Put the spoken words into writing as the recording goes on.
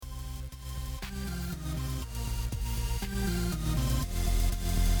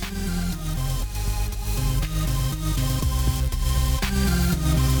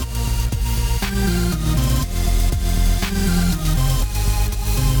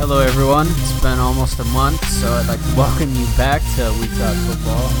Hello everyone, it's been almost a month, so I'd like to welcome you back to We Talk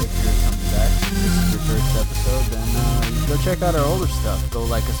Football. If you're coming back, this is your first episode, then go check out our older stuff. Go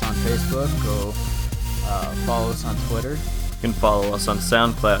like us on Facebook, go follow us on Twitter. You can follow us on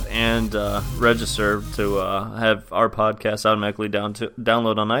SoundCloud and register to have our podcast automatically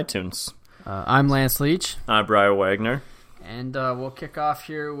download on iTunes. I'm Lance Leach. I'm Briar Wagner. And we'll kick off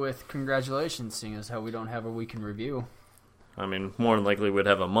here with congratulations, seeing as how we don't have a week in review. I mean, more than likely we'd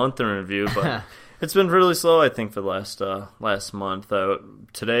have a month in review, but it's been really slow, I think, for the last month.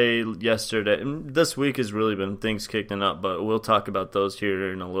 Today, yesterday, and this week has really been things kicking up, but we'll talk about those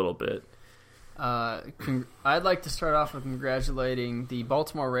here in a little bit. I'd like to start off with congratulating the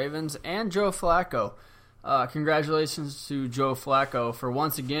Baltimore Ravens and Joe Flacco. Congratulations to Joe Flacco for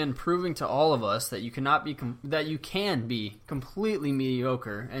once again proving to all of us that you can be completely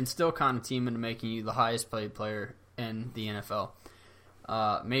mediocre and still con a team into making you the highest paid player in the NFL.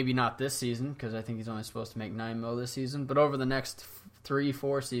 Maybe not this season, because I think he's only supposed to make $9 million this season, but over the next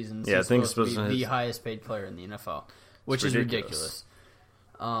 3-4 seasons, he's supposed to be the highest paid player in the NFL, which is ridiculous.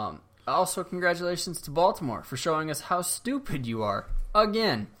 Also, congratulations to Baltimore for showing us how stupid you are.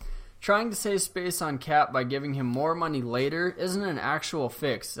 Again, trying to save space on cap by giving him more money later isn't an actual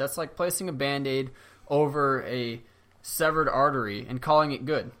fix. That's like placing a Band-Aid over a severed artery and calling it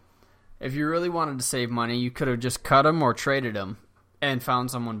good. If you really wanted to save money, you could have just cut him or traded him and found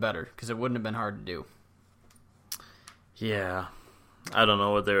someone better, because it wouldn't have been hard to do. Yeah, I don't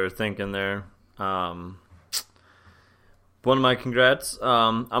know what they were thinking there. One of my congrats,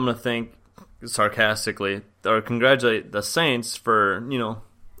 I'm going to thank sarcastically, or congratulate the Saints for,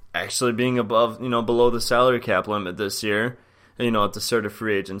 actually being below the salary cap limit this year, at the start of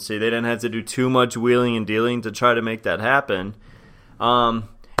free agency. They didn't have to do too much wheeling and dealing to try to make that happen.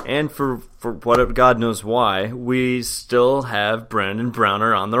 And for whatever, God knows why, we still have Brandon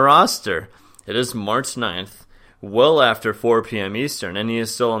Browner on the roster. It is March 9th, well after 4 p.m. Eastern, and he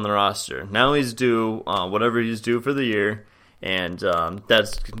is still on the roster. Now he's due whatever he's due for the year, and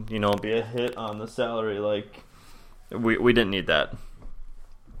that's, be a hit on the salary. Like, we didn't need that.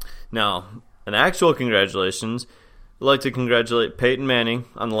 Now, an actual congratulations. I'd like to congratulate Peyton Manning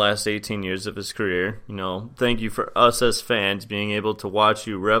on the last 18 years of his career. Thank you for us as fans being able to watch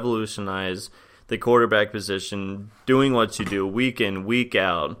you revolutionize the quarterback position, doing what you do week in, week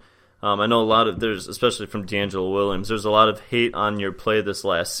out. I know there's, especially from D'Angelo Williams, there's a lot of hate on your play this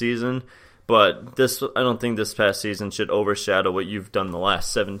last season, but I don't think this past season should overshadow what you've done the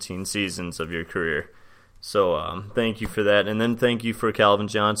last 17 seasons of your career. So thank you for that, and then thank you for Calvin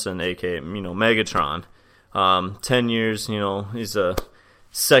Johnson, a.k.a. Megatron. 10 years, he's a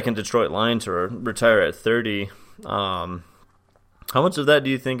second Detroit Lion to retire at 30. How much of that do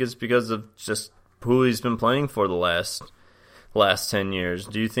you think is because of just who he's been playing for the last 10 years?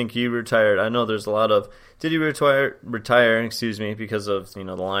 Do you think he retired? I know there's a lot of, did he retire, because of, the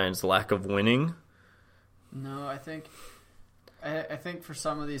Lions' lack of winning? No, I think for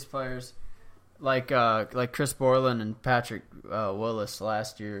some of these players, like Chris Borland and Patrick Willis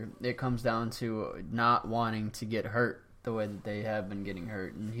last year, it comes down to not wanting to get hurt the way that they have been getting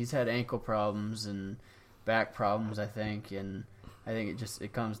hurt. And he's had ankle problems and back problems, I think, and I think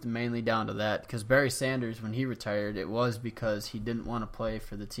it comes mainly down to that. Because Barry Sanders, when he retired, it was because he didn't want to play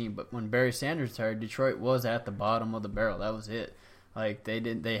for the team. But when Barry Sanders retired, Detroit was at the bottom of the barrel. That was it. Like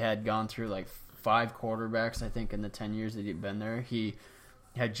they had gone through like 5 quarterbacks, I think, in the 10 years that he'd been there. He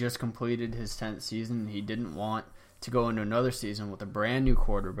had just completed his 10th season. He didn't want to go into another season with a brand new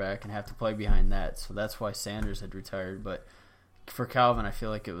quarterback and have to play behind that. So that's why Sanders had retired. But for Calvin, I feel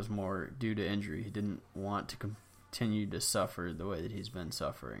like it was more due to injury. He didn't want to continue to suffer the way that he's been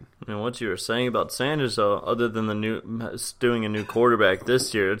suffering. And what you were saying about Sanders, though, other than doing a new quarterback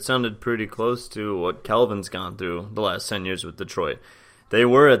this year, it sounded pretty close to what Calvin's gone through the last 10 years with Detroit. They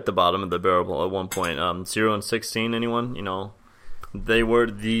were at the bottom of the barrel at one point. 0-16, anyone? They were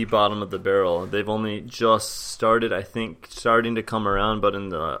the bottom of the barrel. They've only just starting to come around, but in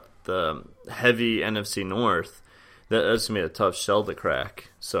the heavy NFC North, that's going to be a tough shell to crack.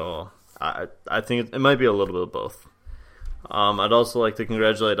 So I think it might be a little bit of both. I'd also like to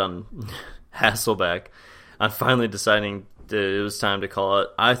congratulate on Hasselbeck on finally deciding that it was time to call it.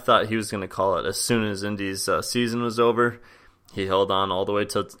 I thought he was going to call it as soon as Indy's season was over. He held on all the way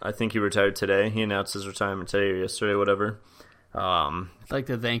till, I think he retired today. He announced his retirement today or yesterday, whatever. I'd like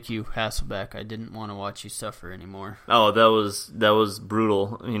to thank you, Hasselbeck. I didn't want to watch you suffer anymore. Oh, that was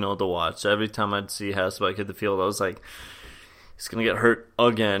brutal, to watch. Every time I'd see Hasselbeck hit the field, I was like, he's going to get hurt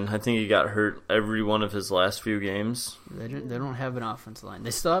again. I think he got hurt every one of his last few games. They don't have an offensive line.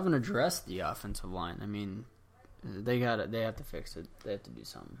 They still haven't addressed the offensive line. I mean, They got it. They have to fix it. They have to do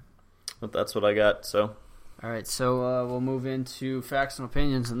something. But that's what I got. So, all right. So we'll move into facts and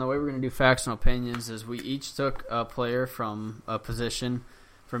opinions. And the way we're going to do facts and opinions is we each took a player from a position,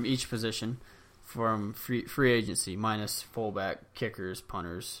 from each position, from free agency minus fullback, kickers,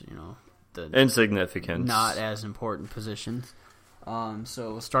 punters. The insignificant, not as important positions.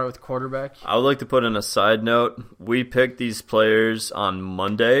 So we'll start with quarterback. I would like to put in a side note. We picked these players on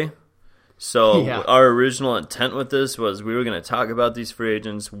Monday. So Our original intent with this was we were going to talk about these free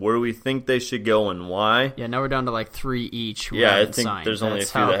agents, where we think they should go and why. Yeah, now we're down to like 3 each who I haven't think signed. there's only a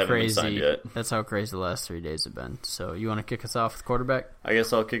few that haven't been signed yet. That's how crazy the last 3 days have been. So you want to kick us off with quarterback? I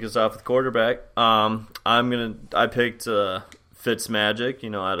guess I'll kick us off with quarterback. I picked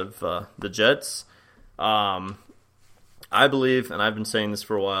Fitzmagic, out of the Jets. I believe, and I've been saying this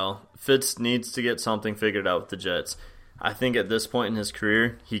for a while, Fitz needs to get something figured out with the Jets. I think at this point in his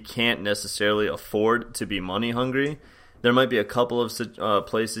career, he can't necessarily afford to be money hungry. There might be a couple of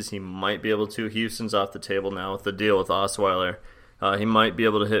places he might be able to. Houston's off the table now with the deal with Osweiler. He might be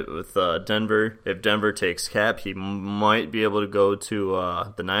able to hit with Denver. If Denver takes cap, he might be able to go to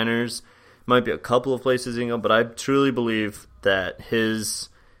the Niners. Might be a couple of places he can go, but I truly believe that his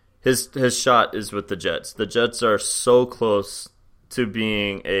shot is with the Jets. The Jets are so close to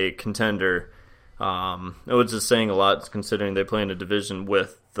being a contender. It was just saying a lot considering they play in a division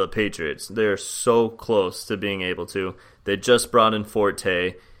with the Patriots. They're so close to being able to. They just brought in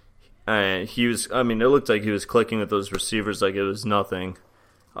Forte. It looked like he was clicking with those receivers like it was nothing.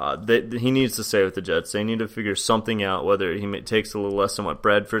 He needs to stay with the Jets. They need to figure something out, whether he takes a little less than what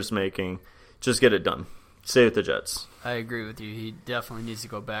Bradford's making. Just get it done. Stay with the Jets. I agree with you. He definitely needs to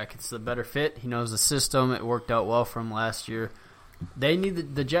go back. It's the better fit. He knows the system. It worked out well for him last year.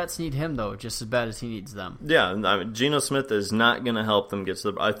 The Jets need him, though, just as bad as he needs them. Yeah, Geno Smith is not going to help them get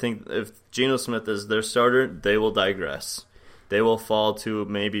to the... I think if Geno Smith is their starter, they will digress. They will fall to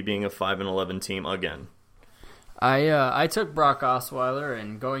maybe being a 5-11 team again. I took Brock Osweiler,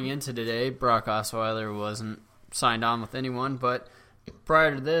 and going into today, Brock Osweiler wasn't signed on with anyone, but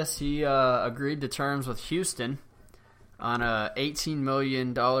prior to this, he agreed to terms with Houston on a $18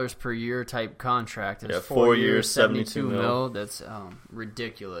 million per year type contract. It's 4 years, 72 mil. That's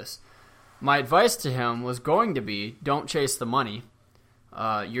ridiculous. My advice to him was going to be, don't chase the money.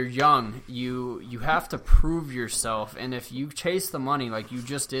 You're young. You have to prove yourself. And if you chase the money like you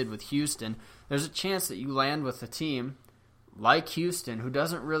just did with Houston, there's a chance that you land with a team like Houston, who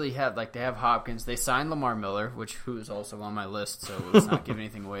doesn't really have, they have Hopkins. They signed Lamar Miller, who is also on my list, so let's not give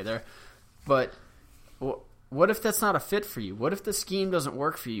anything away there. But what if that's not a fit for you? What if the scheme doesn't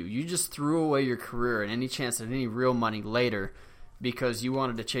work for you? You just threw away your career and any chance of any real money later because you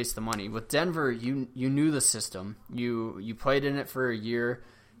wanted to chase the money. With Denver, you knew the system. You played in it for a year.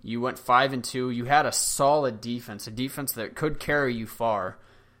 You went 5-2. You had a solid defense, a defense that could carry you far.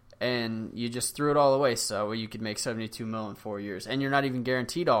 And you just threw it all away so you could make $72 million in 4 years. And you're not even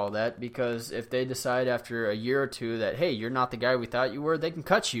guaranteed all of that because if they decide after a year or two that, hey, you're not the guy we thought you were, they can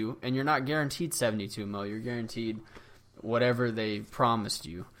cut you, and you're not guaranteed $72 million. You're guaranteed whatever they promised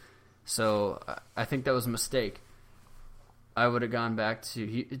you. So I think that was a mistake. I would have gone back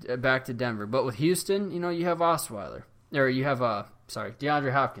to Denver. But with Houston, you have Osweiler. Or you have,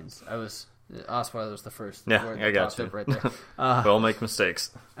 DeAndre Hopkins. Osweiler was the first. Yeah, I got you. Right there. We all make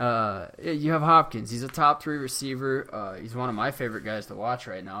mistakes. You have Hopkins. He's a top 3 receiver. He's one of my favorite guys to watch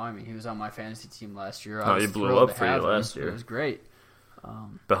right now. I mean, he was on my fantasy team last year. He blew up for you last year. It was great.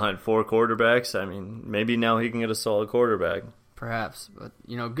 Behind 4 quarterbacks, I mean, maybe now he can get a solid quarterback. Perhaps. But,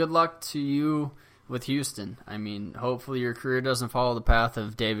 good luck to you with Houston. I mean, hopefully your career doesn't follow the path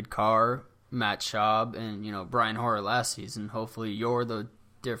of David Carr, Matt Schaub, and, Brian Hoyer last season. Hopefully you're the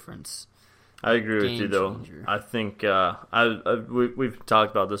difference. I agree with you, though. Changer. I think we've talked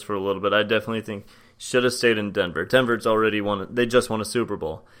about this for a little bit. I definitely think should have stayed in Denver. Denver's already won. They just won a Super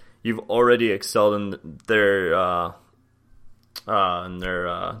Bowl. You've already excelled in their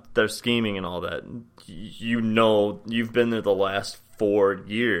scheming and all that. You've been there the last 4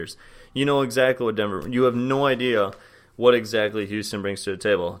 years. You know exactly what Denver. You have no idea what exactly Houston brings to the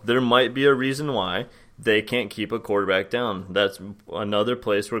table. There might be a reason why they can't keep a quarterback down. That's another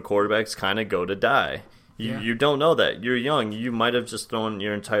place where quarterbacks kind of go to die. You don't know that. You're young. You might have just thrown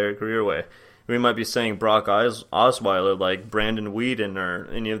your entire career away. We might be saying Brock Osweiler like Brandon Weeden or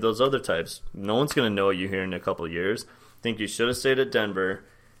any of those other types. No one's going to know you here in a couple of years. I think you should have stayed at Denver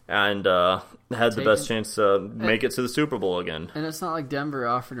and had the best chance to make it to the Super Bowl again. And it's not like Denver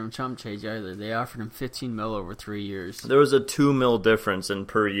offered him chump change either. They offered him $15 million over 3 years. There was a $2 million difference in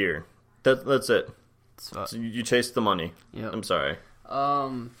per year. That's it. So you chased the money. Yep. I'm sorry.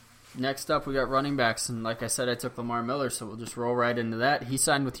 Next up, we got running backs, and like I said, I took Lamar Miller, so we'll just roll right into that. He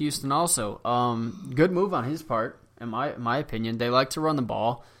signed with Houston also. Good move on his part, in my opinion. They like to run the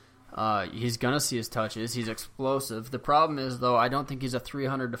ball. He's going to see his touches. He's explosive. The problem is, though, I don't think he's a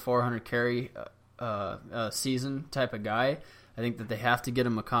 300 to 400 carry season type of guy. I think that they have to get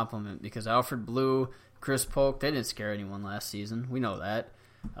him a compliment because Alfred Blue, Chris Polk, they didn't scare anyone last season. We know that.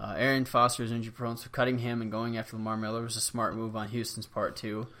 Arian Foster is injury prone, so cutting him and going after Lamar Miller was a smart move on Houston's part,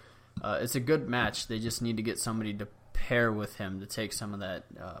 too. It's a good match. They just need to get somebody to pair with him to take some of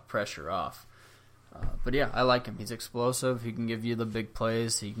that pressure off. But yeah, I like him. He's explosive. He can give you the big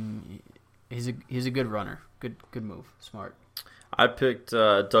plays. He's a good runner. Good move. Smart. I picked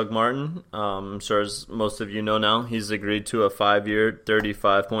Doug Martin. I'm sure as most of you know now, he's agreed to a 5-year,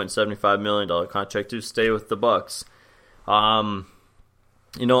 $35.75 million contract to stay with the Bucs. I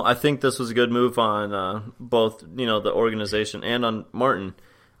think this was a good move on both, the organization and on Martin.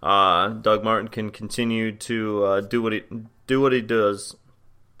 Doug Martin can continue to do what he does.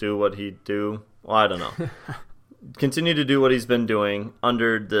 Well, I don't know. Continue to do what he's been doing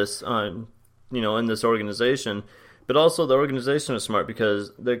under this, in this organization. But also the organization is smart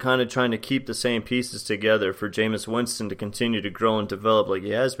because they're kind of trying to keep the same pieces together for Jameis Winston to continue to grow and develop like he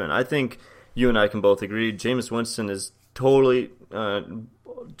has been. I think you and I can both agree Jameis Winston is totally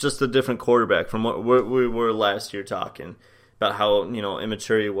just a different quarterback from what we were last year talking about how,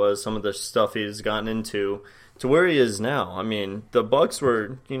 immature he was, some of the stuff he has gotten into, to where he is now. I mean, the Bucs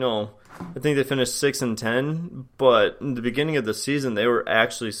were, I think they finished 6-10, but in the beginning of the season, they were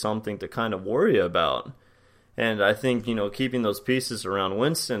actually something to kind of worry about. And I think, keeping those pieces around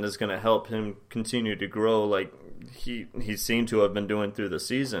Winston is going to help him continue to grow like he seemed to have been doing through the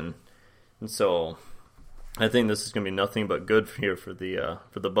season. And so I think this is going to be nothing but good here for the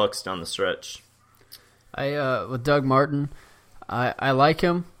Bucs down the stretch. With Doug Martin, I like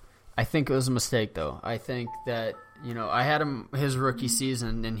him. I think it was a mistake, though. I think that, I had him his rookie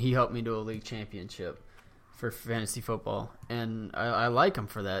season, and he helped me to a league championship for fantasy football. And I like him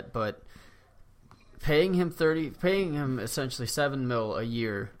for that, but paying him essentially $7 million a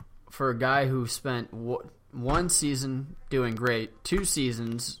year for a guy who spent one season doing great, 2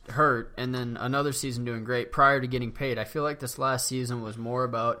 seasons hurt, and then another season doing great prior to getting paid. I feel like this last season was more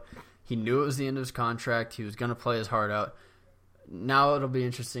about he knew it was the end of his contract. He was going to play his heart out. Now it'll be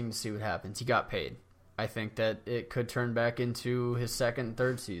interesting to see what happens. He got paid. I think that it could turn back into his second,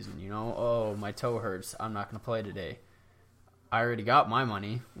 third season. Oh, my toe hurts. I'm not going to play today. I already got my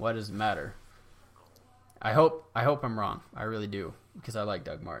money. What does it matter? I hope I'm wrong. I really do because I like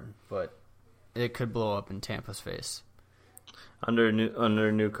Doug Martin, but it could blow up in Tampa's face. Under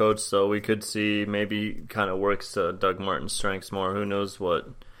new coach, so we could see maybe kind of works to Doug Martin's strengths more. Who knows what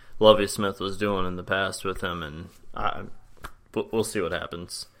Lovie Smith was doing in the past with him, and we'll see what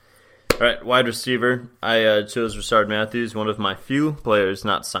happens. All right, wide receiver. I chose Rashard Matthews, one of my few players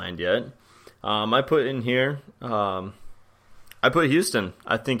not signed yet. I put in here. I put Houston.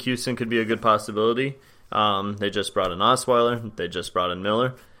 I think Houston could be a good possibility. They just brought in Osweiler. They just brought in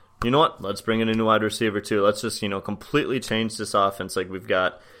Miller. You know what? Let's bring in a new wide receiver too. Let's just, completely change this offense like we've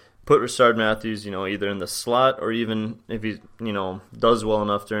got. Put Rashard Matthews, either in the slot or even if he, does well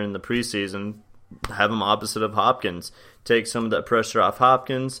enough during the preseason, have him opposite of Hopkins. Take some of that pressure off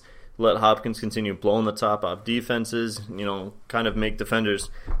Hopkins. Let Hopkins continue blowing the top off defenses. Kind of make defenders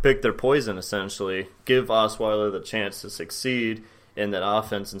pick their poison essentially. Give Osweiler the chance to succeed in that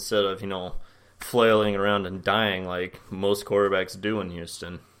offense instead of, flailing around and dying like most quarterbacks do in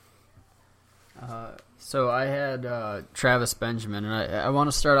Houston. So I had Travis Benjamin, and I want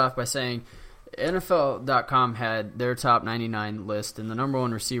to start off by saying NFL.com had their top 99 list, and the number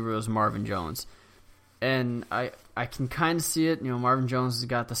one receiver was Marvin Jones. And I can kind of see it. Marvin Jones has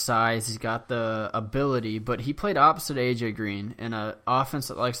got the size, he's got the ability, but he played opposite A.J. Green in an offense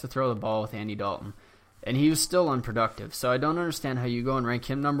that likes to throw the ball with Andy Dalton. And he was still unproductive. So I don't understand how you go and rank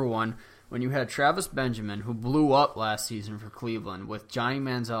him number one when you had Travis Benjamin, who blew up last season for Cleveland, with Johnny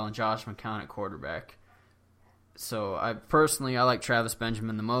Manziel and Josh McCown at quarterback. So I like Travis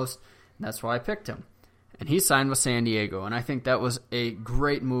Benjamin the most, and that's why I picked him. And he signed with San Diego, and I think that was a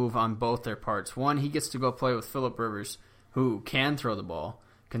great move on both their parts. One, he gets to go play with Phillip Rivers, who can throw the ball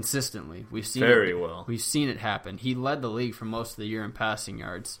consistently. We've seen it happen. He led the league for most of the year in passing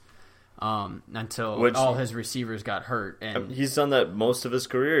yards. Until all his receivers got hurt. And he's done that most of his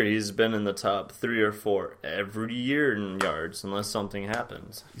career. He's been in the top 3 or 4 every year in yards unless something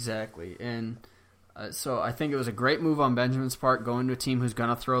happens. Exactly. And so I think it was a great move on Benjamin's part, going to a team who's going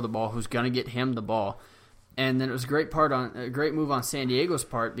to throw the ball, who's going to get him the ball. And then it was a great move on San Diego's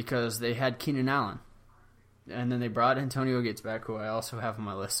part because they had Keenan Allen. and then they brought Antonio Gates back, who I also have on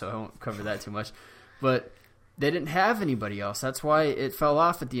my list, so I won't cover that too much. But they didn't have anybody else. That's why it fell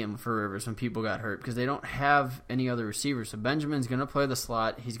off at the end for Rivers when people got hurt, because they don't have any other receivers. So Benjamin's going to play the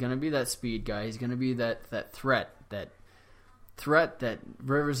slot. He's going to be that speed guy. He's going to be that threat that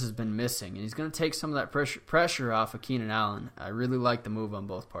Rivers has been missing, and he's going to take some of that pressure off of Keenan Allen. I really like the move on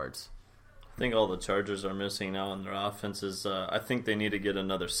both parts. I think all the Chargers are missing now in their offenses. I think they need to get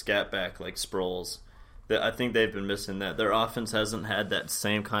another scat back like Sproles. I think they've been missing that. Their offense hasn't had that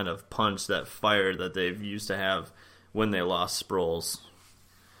same kind of punch, that fire that they've used to have when they lost Sproles.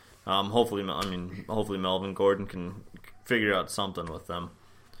 Hopefully Melvin Gordon can figure out something with them.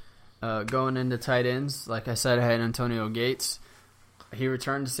 Going into tight ends, like I said, I had Antonio Gates. He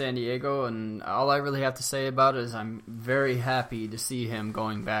returned to San Diego, and all I really have to say about it is I'm very happy to see him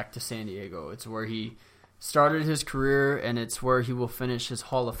going back to San Diego. It's where he started his career, and it's where he will finish his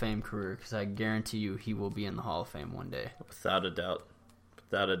Hall of Fame career, because I guarantee you he will be in the Hall of Fame one day. Without a doubt.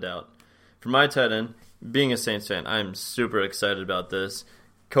 Without a doubt. For my tight end, being a Saints fan, I'm super excited about this.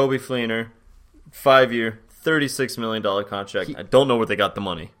 Coby Fleener, 5-year, $36 million contract. I don't know where they got the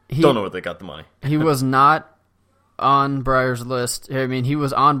money. He was not on Breyer's list. I mean, he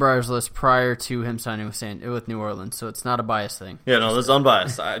was on Breyer's list prior to him signing with New Orleans, so it's not a biased thing. Yeah, no, this is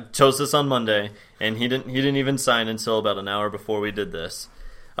unbiased. I chose this on Monday, and he didn't even sign until about an hour before we did this.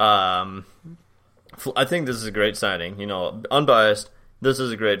 I think this is a great signing. You know, unbiased, this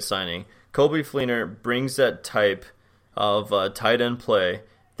is a great signing. Coby Fleener brings that type of tight end play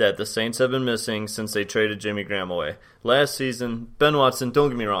that the Saints have been missing since they traded Jimmy Graham away. Last season, Ben Watson, don't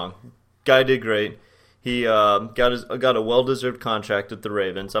get me wrong, guy did great. He got a well-deserved contract with the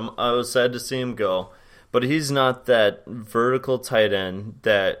Ravens. I was sad to see him go, but he's not that vertical tight end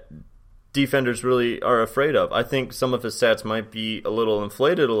that defenders really are afraid of. I think some of his stats might be a little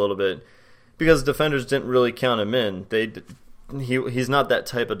inflated a little bit because defenders didn't really count him in. He's not that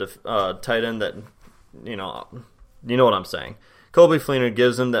type of tight end that, you know what I'm saying. Coby Fleener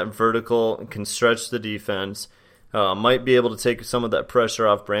gives him that vertical, can stretch the defense, might be able to take some of that pressure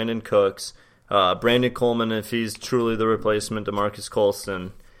off Brandon Cooks. Brandon Coleman, if he's truly the replacement to Marcus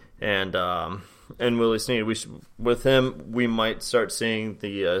Colston, and Willie Snead, with him we might start seeing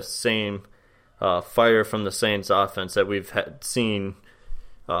the same fire from the Saints offense that we've seen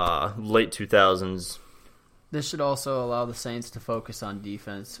late 2000s. This should also allow the Saints to focus on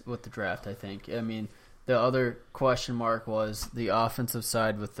defense with the draft, I think. I mean, the other question mark was the offensive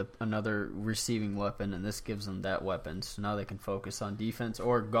side with another receiving weapon, and this gives them that weapon. So now they can focus on defense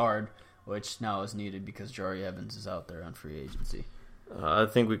or guard, which now is needed because Jari Evans is out there on free agency. I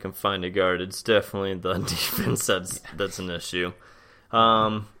think we can find a guard. It's definitely the defense that's an issue.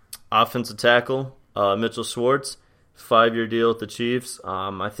 Offensive tackle, Mitchell Schwartz, 5-year deal with the Chiefs.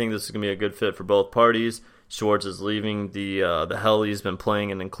 I think this is going to be a good fit for both parties. Schwartz is leaving the hell he's been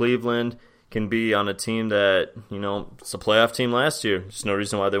playing in Cleveland. Can be on a team that, it's a playoff team last year. There's no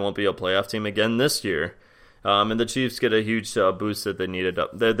reason why they won't be a playoff team again this year. And the Chiefs get a huge boost that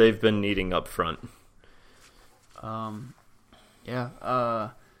they've been needing up front.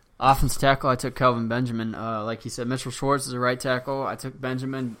 Offensive tackle, I took Kelvin Benjamin. Like he said, Mitchell Schwartz is a right tackle. I took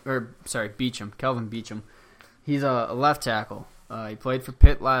Beachum, Kelvin Beachum. He's a left tackle. He played for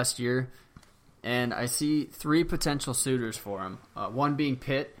Pitt last year, and I see 3 potential suitors for him. One being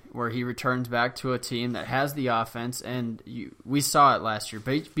Pitt, where he returns back to a team that has the offense, and we saw it last year.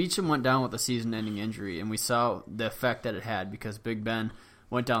 Beachum went down with a season-ending injury, and we saw the effect that it had because Big Ben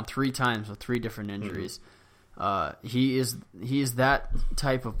went down 3 times with 3 different injuries. He is that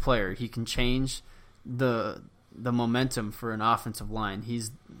type of player. He can change the momentum for an offensive line.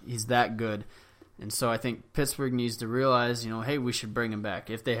 He's that good. And so I think Pittsburgh needs to realize, hey, we should bring him back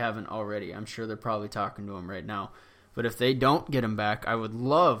if they haven't already. I'm sure they're probably talking to him right now. But if they don't get him back, I would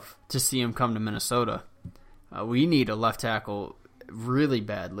love to see him come to Minnesota. We need a left tackle really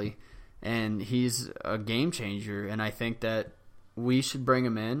badly, and he's a game changer. And I think that we should bring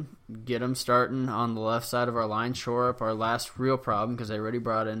him in, get him starting on the left side of our line, shore up our last real problem because I already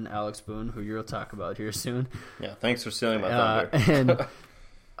brought in Alex Boone, who you'll talk about here soon. Yeah, thanks for stealing my thunder.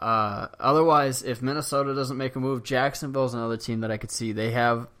 Otherwise, if Minnesota doesn't make a move, Jacksonville's another team that I could see. They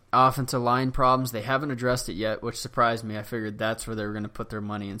have offensive line problems. They haven't addressed it yet, which surprised me. I figured that's where they were going to put their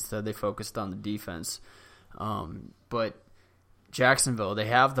money. Instead, they focused on the defense. But Jacksonville, they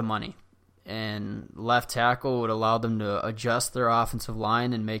have the money. And left tackle would allow them to adjust their offensive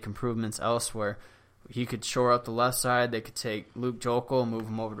line and make improvements elsewhere. He could shore up the left side. They could take Luke Jokel and move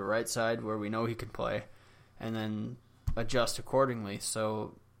him over to right side where we know he can play, and then adjust accordingly.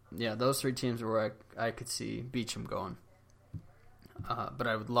 So, yeah, those 3 teams are where I could see Beachum going. but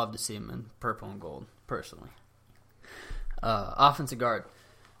I would love to see him in purple and gold, personally. Offensive guard.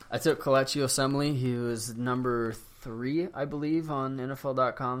 I took Kelechi Osemele. He was number 3, I believe, on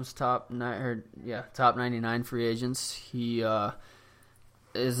NFL.com's top 99 free agents. He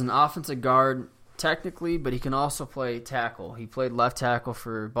is an offensive guard technically, but he can also play tackle. He played left tackle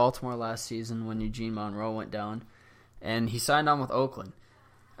for Baltimore last season when Eugene Monroe went down, and he signed on with Oakland.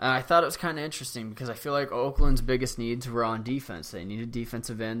 I thought it was kind of interesting because I feel like Oakland's biggest needs were on defense. They needed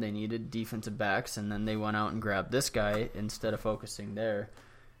defensive end, they needed defensive backs, and then they went out and grabbed this guy instead of focusing there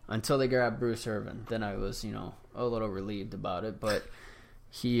until they grabbed Bruce Irvin. Then I was, a little relieved about it, but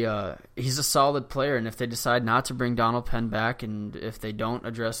he's a solid player, and if they decide not to bring Donald Penn back and if they don't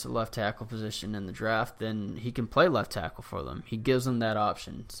address the left tackle position in the draft, then he can play left tackle for them. He gives them that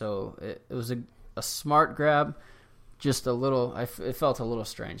option. So it was a smart grab. Just a little, it felt a little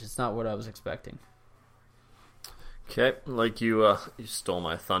strange. It's not what I was expecting. Okay, like you stole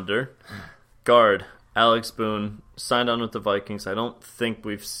my thunder. Guard, Alex Boone, signed on with the Vikings. I don't think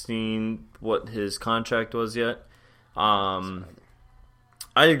we've seen what his contract was yet. I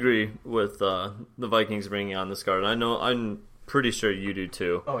agree with the Vikings bringing on this guard. I'm pretty sure you do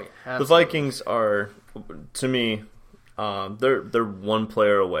too. Oh, yeah. Absolutely. The Vikings are, to me, they're one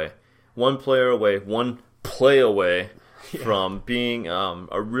player away. One play away from being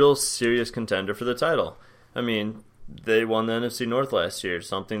a real serious contender for the title. I mean, they won the NFC North last year,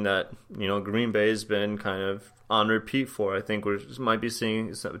 something that Green Bay's been kind of on repeat for. I think we might be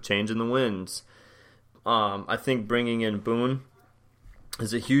seeing a change in the winds. I think bringing in Boone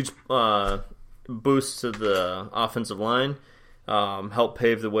is a huge boost to the offensive line. Help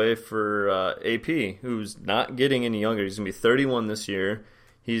pave the way for AP, who's not getting any younger. He's going to be 31 this year.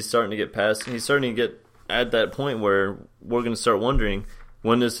 He's starting to get past. He's starting to get at that point where we're going to start wondering,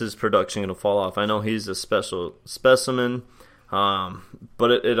 when is his production going to fall off? I know he's a special specimen,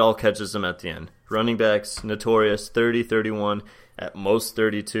 but it all catches him at the end. Running backs, notorious, 30, 31, at most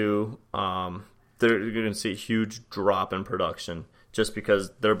 32. They're going to see a huge drop in production just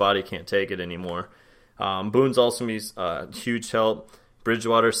because their body can't take it anymore. Boone's also a huge help.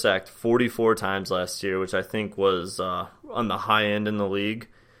 Bridgewater sacked 44 times last year, which I think was on the high end in the league.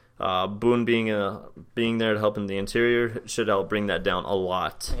 Boone being there to help in the interior should help bring that down a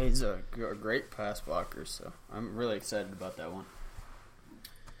lot. He's a great pass blocker, so I'm really excited about that one.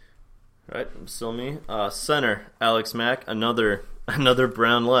 All right, still me. Center, Alex Mack, another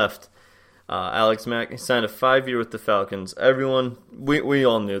Brown left. Alex Mack signed a 5-year with the Falcons. We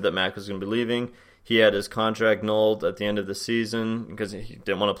all knew that Mack was going to be leaving. He had his contract nulled at the end of the season because he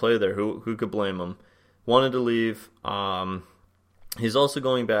didn't want to play there. Who could blame him? Wanted to leave. He's also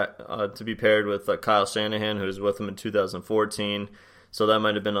going back to be paired with Kyle Shanahan, who was with him in 2014. So that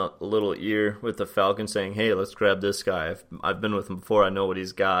might have been a little ear with the Falcons saying, hey, let's grab this guy. I've been with him before. I know what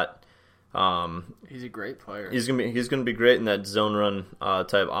he's got. He's a great player. He's gonna be great in that zone run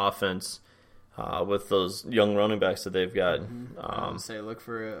type offense with those young running backs that they've got. I would say look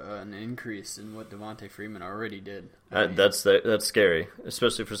for an increase in what Devontae Freeman already did. That's scary,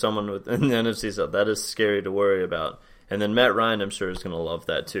 especially for someone in the NFC South. That is scary to worry about. And then Matt Ryan, I'm sure, is going to love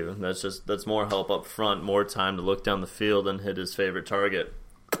that too. That's more help up front, more time to look down the field and hit his favorite target.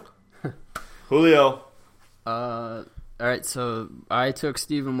 Julio. All right, so I took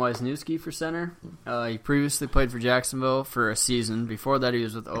Steven Wisniewski for center. He previously played for Jacksonville for a season. Before that, he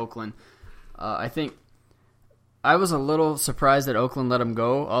was with Oakland. I think I was a little surprised that Oakland let him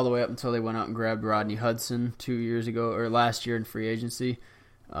go all the way up until they went out and grabbed Rodney Hudson 2 years ago, or last year in free agency.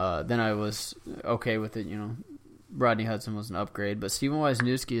 Then I was okay with it, Rodney Hudson was an upgrade, but Steven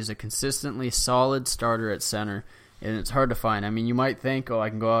Wisniewski is a consistently solid starter at center, and it's hard to find. I mean, you might think, I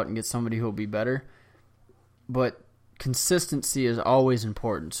can go out and get somebody who will be better, but consistency is always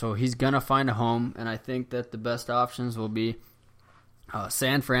important. So he's going to find a home, and I think that the best options will be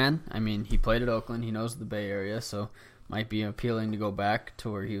San Fran. I mean, he played at Oakland. He knows the Bay Area, so might be appealing to go back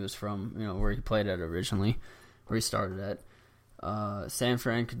to where he was from, where he played at originally, where he started at. San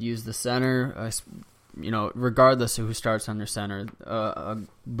Fran could use the center, regardless of who starts under center, a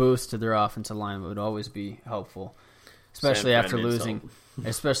boost to their offensive line would always be helpful, especially after losing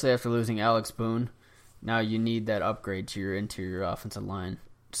Alex Boone. Now you need that upgrade to your interior offensive line,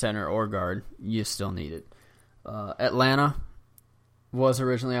 center or guard. You still need it. Atlanta was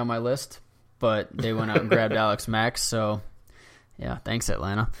originally on my list, but they went out and grabbed Alex Mack, so Yeah, thanks,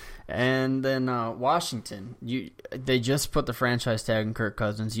 Atlanta. And then Washington, they just put the franchise tag on Kirk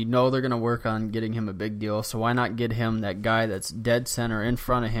Cousins. You know they're going to work on getting him a big deal, so why not get him that guy that's dead center in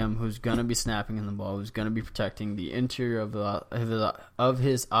front of him who's going to be snapping in the ball, who's going to be protecting the interior of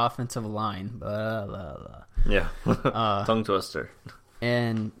his offensive line. Blah, blah, blah. Yeah, tongue twister.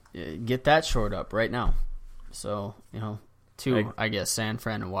 And get that shored up right now. So, I guess, San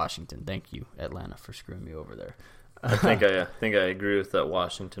Fran and Washington. Thank you, Atlanta, for screwing me over there. I think I agree with that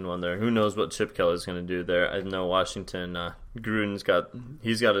Washington one there. Who knows what Chip Kelly's going to do there? I know Washington. Gruden's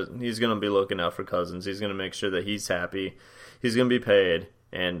he's going to be looking out for Cousins. He's going to make sure that he's happy. He's going to be paid,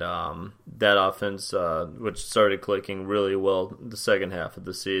 and that offense, which started clicking really well the second half of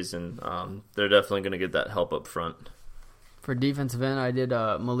the season, they're definitely going to get that help up front. For defensive end, I did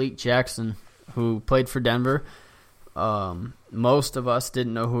Malik Jackson, who played for Denver. Most of us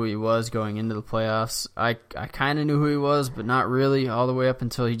didn't know who he was going into the playoffs. I kind of knew who he was, but not really all the way up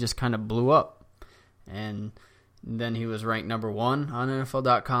until he just kind of blew up. And then he was ranked number 1 on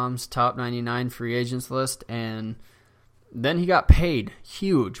NFL.com's top 99 free agents list, and then he got paid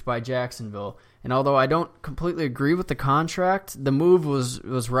huge by Jacksonville. And although I don't completely agree with the contract, the move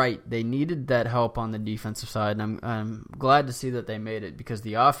was right. They needed that help on the defensive side, and I'm glad to see that they made it because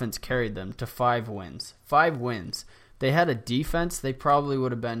the offense carried them to 5 wins. 5 wins. They had a defense, they probably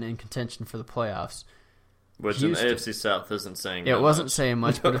would have been in contention for the playoffs. Which in the AFC South isn't saying much. It wasn't saying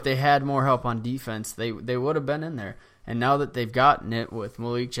much, but if they had more help on defense, they would have been in there. And now that they've gotten it with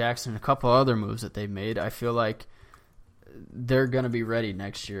Malik Jackson and a couple other moves that they've made, I feel like they're going to be ready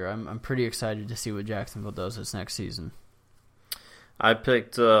next year. I'm pretty excited to see what Jacksonville does this next season. I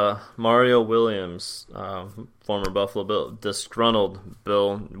picked Mario Williams, former Buffalo Bill, disgruntled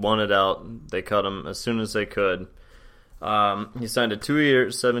Bill, wanted out. They cut him as soon as they could. He signed a 2-year,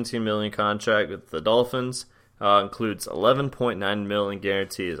 $17 million contract with the Dolphins. Includes $11.9 million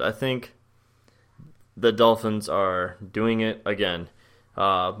guarantees. I think the Dolphins are doing it again.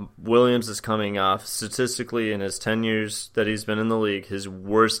 Williams is coming off, statistically, in his 10 years that he's been in the league, his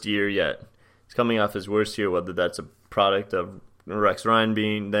worst year yet. He's coming off his worst year, whether that's a product of Rex Ryan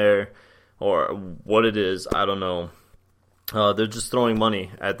being there or what it is, I don't know. They're just throwing money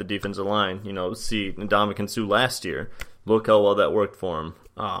at the defensive line. See Ndamukong Suh last year. Look how well that worked for him.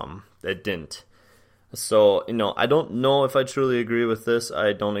 It didn't. So, I don't know if I truly agree with this.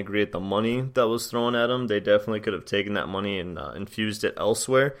 I don't agree with the money that was thrown at him. They definitely could have taken that money and infused it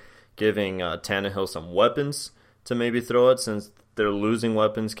elsewhere, giving Tannehill some weapons to maybe throw it since they're losing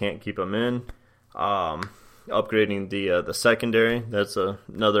weapons, can't keep them in. Upgrading the secondary, that's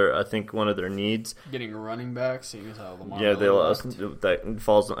another, I think, one of their needs. Getting a running back, seeing as how Lamar that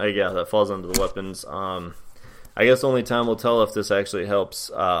falls under the weapons. I guess only time will tell if this actually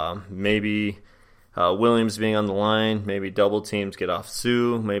helps. Maybe Williams being on the line, maybe double teams get off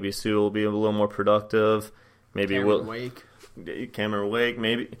Suh. Maybe Suh will be a little more productive. Maybe Cameron Wake.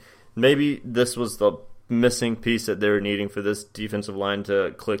 Maybe this was the missing piece that they were needing for this defensive line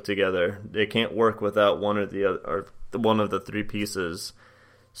to click together. They can't work without one or the other, or one of the 3 pieces.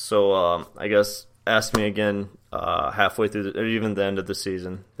 So I guess ask me again halfway through or even the end of the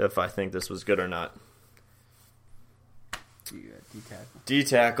season if I think this was good or not.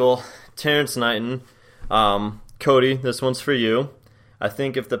 D-tackle, Terrence Knighton. Cody, this one's for you. I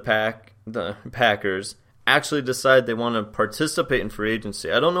think if the Packers actually decide they want to participate in free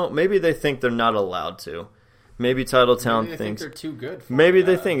agency, I don't know, maybe they think they're not allowed to. Maybe Titletown thinks they're too good for maybe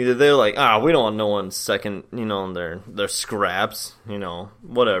they think they're like, we don't want no one second, their scraps,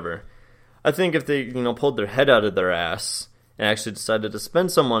 whatever. I think if they, pulled their head out of their ass and actually decided to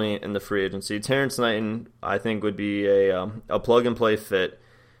spend some money in the free agency, Terrence Knighton, I think, would be a plug-and-play fit.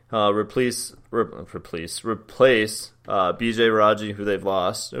 Replace B.J. Raji, who they've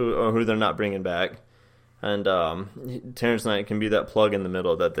lost, or who they're not bringing back. And Terrence Knighton can be that plug in the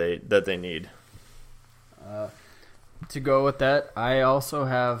middle that they need. To go with that, I also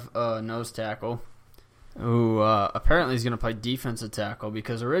have a nose tackle who apparently is going to play defensive tackle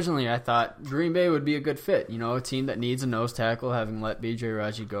because originally I thought Green Bay would be a good fit. A team that needs a nose tackle, having let B.J.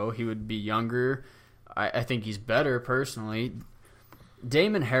 Raji go. He would be younger. I think he's better personally.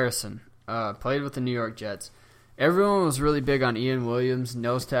 Damon Harrison played with the New York Jets. Everyone was really big on Ian Williams,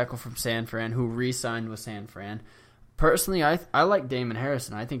 nose tackle from San Fran, who re-signed with San Fran. Personally, I like Damon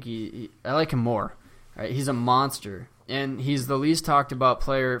Harrison. I think I like him more. Right? He's a monster, and he's the least talked about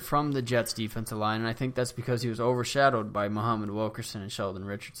player from the Jets defensive line, and I think that's because he was overshadowed by Muhammad Wilkerson and Sheldon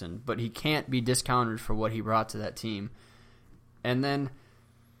Richardson. But he can't be discounted for what he brought to that team. And then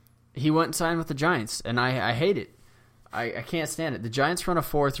he went and signed with the Giants, and I hate it. I can't stand it. The Giants run a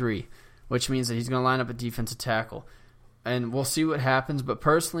 4-3, which means that he's going to line up a defensive tackle. and we'll see what happens. But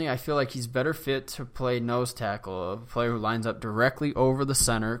personally, I feel like he's better fit to play nose tackle, a player who lines up directly over the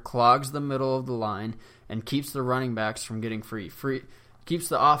center, clogs the middle of the line, and keeps the running backs from getting free. Keeps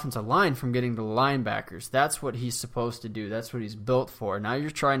the offensive line from getting to the linebackers. That's what he's supposed to do. That's what he's built for. Now you're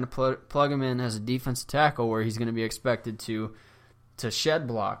trying to plug him in as a defensive tackle where he's going to be expected to shed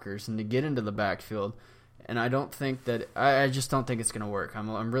blockers and to get into the backfield. And I don't think that I just don't think it's going to work.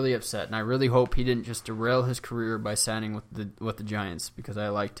 I'm really upset, and I really hope he didn't just derail his career by signing with the Giants because I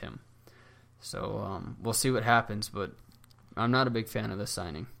liked him. So we'll see what happens, but I'm not a big fan of this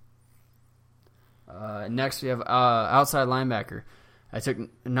signing. Next we have outside linebacker. I took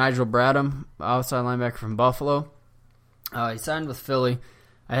Nigel Bradham, outside linebacker from Buffalo. He signed with Philly.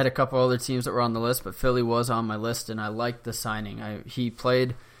 I had a couple other teams that were on the list, but Philly was on my list, and I liked the signing. He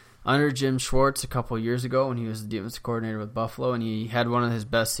played under Jim Schwartz a couple years ago when he was the defensive coordinator with Buffalo, and he had one of his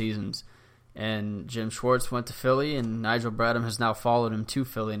best seasons. And Jim Schwartz went to Philly, and Nigel Bradham has now followed him to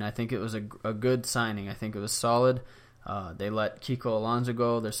Philly, and I think it was a good signing. I think it was solid. They let Kiko Alonso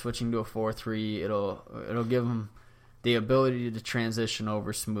go. They're switching to a 4-3. It'll give them the ability to transition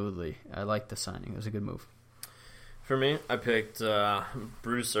over smoothly. I like the signing. It was a good move. For me, I picked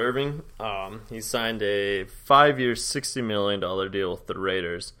Bruce Irving. He signed a 5-year, $60 million deal with the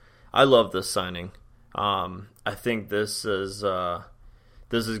Raiders. I love this signing. I think this is going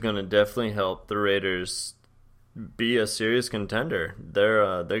to definitely help the Raiders be a serious contender.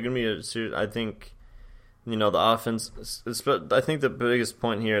 They're going to be a serious. I think, the offense. I think the biggest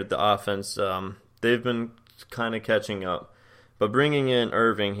point here at the offense, they've been kind of catching up, but bringing in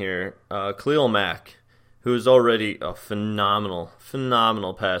Irving here, Khalil Mack, who is already a phenomenal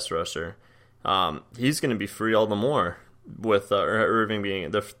pass rusher, he's going to be free all the more with Irving being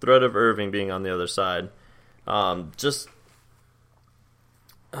the threat of Irving being on the other side. I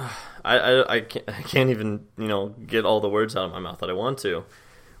can't even get all the words out of my mouth that I want to.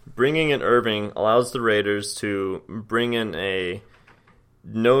 Bringing in Irving allows the Raiders to bring in a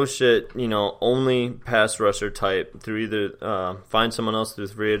no shit, only pass rusher type through either find someone else through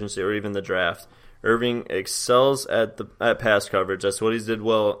free agency or even the draft. Irving excels at pass coverage. That's what he did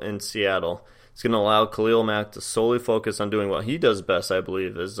well in Seattle. It's going to allow Khalil Mack to solely focus on doing what he does best, I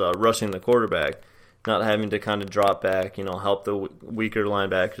believe, is rushing the quarterback, not having to kind of drop back, help the weaker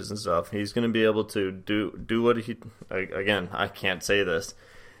linebackers and stuff. He's going to be able to do what he, again, I can't say this,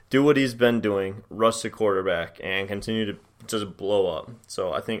 do what he's been doing, rush the quarterback, and continue to just blow up.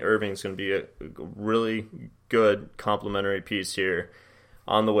 So I think Irving's going to be a really good complementary piece here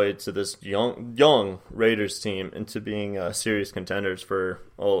on the way to this young Raiders team into being serious contenders for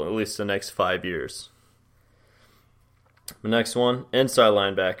at least the next 5 years. The next one, inside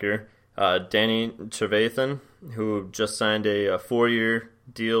linebacker, Danny Trevathan, who just signed a 4-year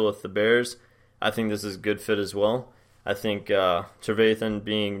deal with the Bears. I think this is a good fit as well. I think Trevathan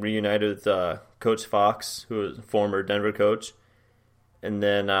being reunited with Coach Fox, who is a former Denver coach, and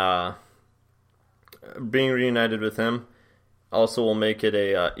then being reunited with him also will make it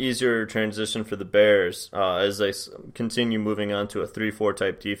a easier transition for the Bears as they continue moving on to a 3-4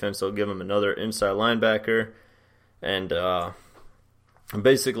 type defense. They'll give them another inside linebacker and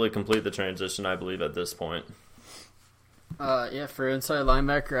basically complete the transition, I believe, at this point. For inside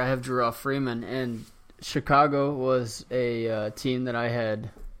linebacker, I have Jarrell Freeman, and Chicago was a team that I had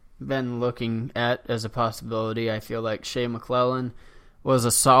been looking at as a possibility. I feel like Shea McClellan was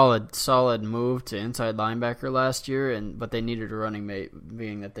a solid move to inside linebacker last year, but they needed a running mate,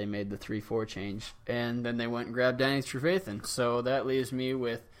 being that they made the 3-4 change. And then they went and grabbed Danny Trevathan. So that leaves me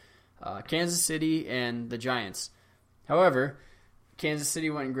with Kansas City and the Giants. However, Kansas City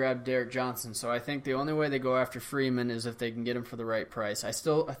went and grabbed Derek Johnson, so I think the only way they go after Freeman is if they can get him for the right price. I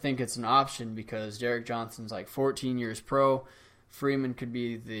think it's an option because Derek Johnson's like 14 years pro. Freeman could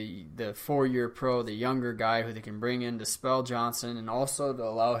be the 4-year pro, the younger guy who they can bring in to spell Johnson and also to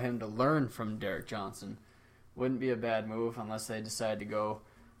allow him to learn from Derek Johnson. Wouldn't be a bad move unless they decide to go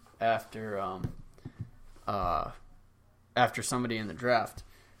after somebody in the draft.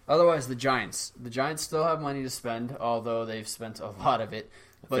 Otherwise, the Giants. The Giants still have money to spend, although they've spent a lot of it.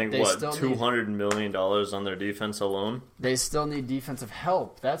 But I think, $200 million on their defense alone? They still need defensive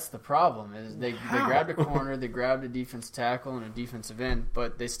help. That's the problem. They grabbed a corner, they grabbed a defense tackle and a defensive end,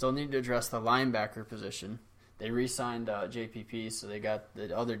 but they still need to address the linebacker position. They re-signed JPP, so they got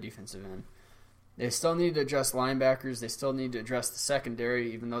the other defensive end. They still need to address linebackers. They still need to address the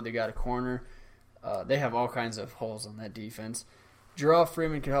secondary, even though they got a corner. They have all kinds of holes on that defense. Jarrell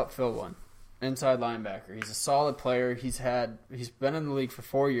Freeman could help fill one. Inside linebacker. He's a solid player. He's been in the league for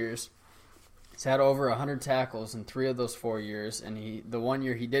 4 years. He's had over 100 tackles in 3 of those 4 years, and the 1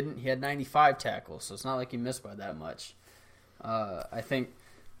 year he didn't, he had 95 tackles, so it's not like he missed by that much. I think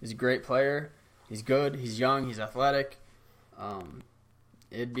he's a great player. He's good. He's young. He's athletic.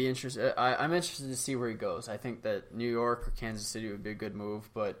 It'd be interesting. I'm interested to see where he goes. I think that New York or Kansas City would be a good move,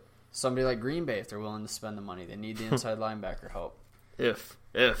 but somebody like Green Bay, if they're willing to spend the money, they need the inside linebacker help. If.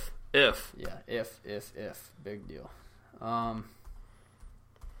 Yeah, if. Big deal.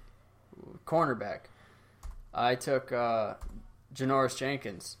 Cornerback. I took Janoris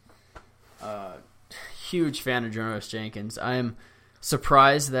Jenkins. Huge fan of Janoris Jenkins. I am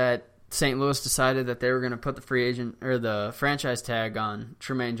surprised that St. Louis decided that they were going to put the free agent or the franchise tag on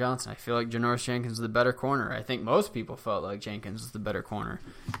Tremaine Johnson. I feel like Janoris Jenkins is the better corner. I think most people felt like Jenkins was the better corner.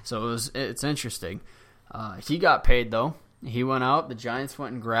 So it's interesting. He got paid, though. He went out. The Giants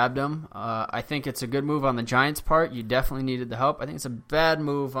went and grabbed him. I think it's a good move on the Giants' part. You definitely needed the help. I think it's a bad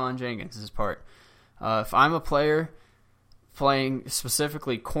move on Jenkins' part. If I'm a player playing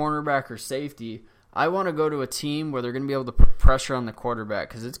specifically cornerback or safety, I want to go to a team where they're going to be able to put pressure on the quarterback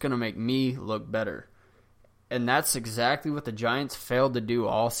because it's going to make me look better. And that's exactly what the Giants failed to do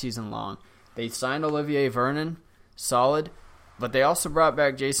all season long. They signed Olivier Vernon, solid, but they also brought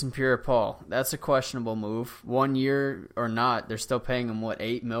back Jason Pierre-Paul. That's a questionable move. 1 year or not, they're still paying him,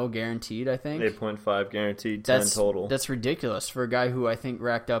 $8 million guaranteed, I think? 8.5 guaranteed, 10 total. That's ridiculous for a guy who I think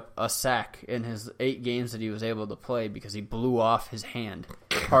racked up a sack in his 8 games that he was able to play because he blew off his hand.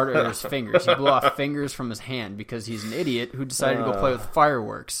 Part of his fingers. He blew off fingers from his hand because he's an idiot who decided to go play with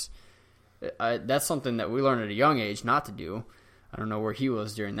fireworks. That's something that we learned at a young age not to do. I don't know where he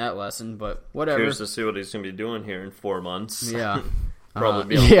was during that lesson, but whatever. Curious to see what he's going to be doing here in 4 months. Yeah.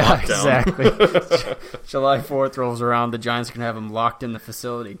 Probably be on lockdown. Exactly. July 4th rolls around, the Giants are going to have him locked in the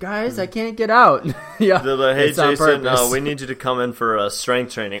facility. Guys, I can't get out. Yeah. They're like, hey, Jason, we need you to come in for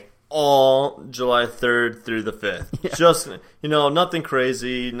strength training all July 3rd through the 5th. Yeah. Just, nothing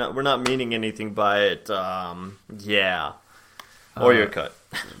crazy. We're not meaning anything by it. Yeah. Or you're cut.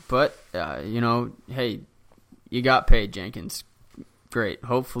 But, hey, you got paid, Jenkins. Great.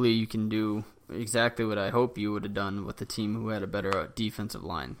 Hopefully you can do exactly what I hope you would have done with the team who had a better defensive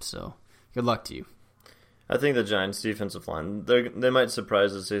line. So, good luck to you. I think the Giants' defensive line, they might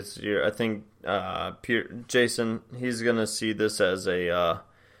surprise us this year. I think Jason, he's going to see this as an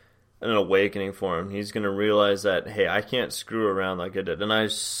awakening for him. He's going to realize that, hey, I can't screw around like I did. And I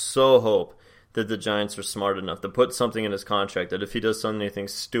so hope that the Giants are smart enough to put something in his contract that if he does anything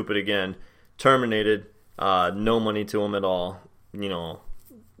stupid again, terminated, no money to him at all. I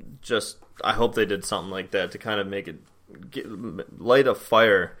hope they did something like that to kind of make it light a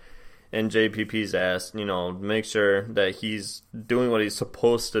fire in JPP's ass. Make sure that he's doing what he's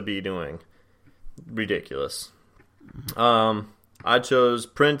supposed to be doing. Ridiculous. I chose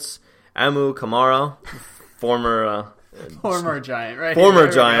Prince Amu Kamara, former Giant, right?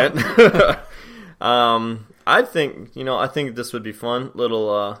 Former Giant. I think this would be fun.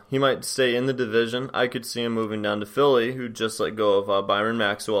 He might stay in the division. I could see him moving down to Philly, who just let go of Byron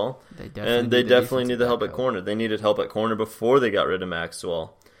Maxwell. They definitely need the help at corner. They needed help at corner before they got rid of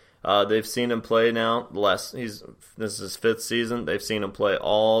Maxwell. They've seen him play now. This is his 5th season. They've seen him play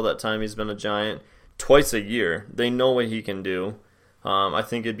all that time he's been a Giant, twice a year. They know what he can do. I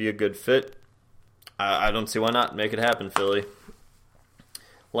think it'd be a good fit. I don't see why not. Make it happen, Philly.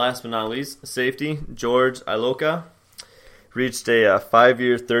 Last but not least, safety, George Iloka reached a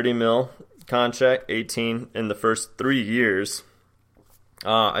 5-year, $30 million contract, 18 in the first 3 years.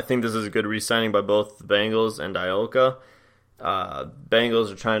 I think this is a good re-signing by both the Bengals and Iloka.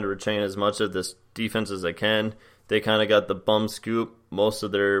 Bengals are trying to retain as much of this defense as they can. They kind of got the bum scoop. Most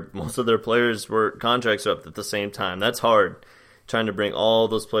of their players contracts are up at the same time. That's hard. Trying to bring all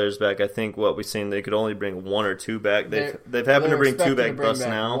those players back. I think what we've seen, they could only bring 1 or 2 back. They've happened to bring 2 back thus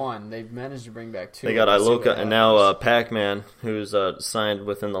now. 1. They've managed to bring back 2. They got Iloka and now Pac-Man, who's signed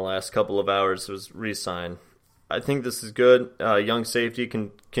within the last couple of hours, was re-signed. I think this is good. Young safety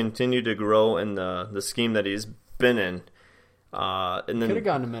can continue to grow in the scheme that he's been in. And then could have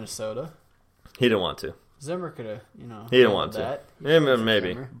gone to Minnesota. He didn't want to. Zimmer could have, He didn't want to.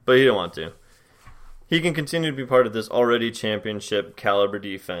 Maybe, but he didn't want to. He can continue to be part of this already championship caliber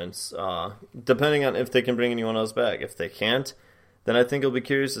defense, depending on if they can bring anyone else back. If they can't, then I think I'll be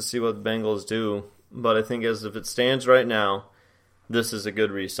curious to see what the Bengals do. But I think as if it stands right now, this is a good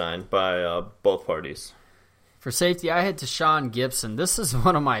re-sign by both parties. For safety, I had Tashawn Gibson. This is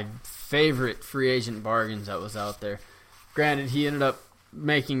one of my favorite free agent bargains that was out there. Granted, he ended up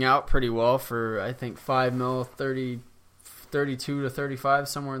making out pretty well for, I think, $5 million, 32 to 35,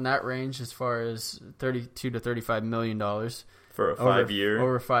 somewhere in that range, as far as $32 to $35 million for a 5-year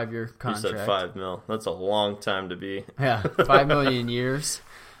over a 5-year contract. You said $5 million. That's a long time to be. Yeah, $5 million years.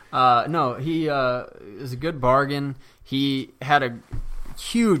 No, he is a good bargain. He had a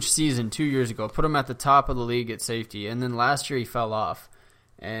huge season 2 years ago, put him at the top of the league at safety, and then last year he fell off.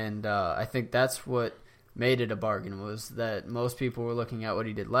 And I think that's what made it a bargain, was that most people were looking at what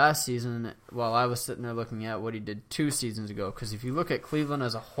he did last season while I was sitting there looking at what he did 2 seasons ago. Because if you look at Cleveland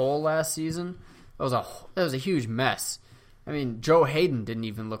as a whole last season, that was a huge mess. I mean, Joe Hayden didn't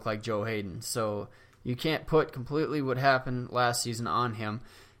even look like Joe Hayden. So you can't put completely what happened last season on him.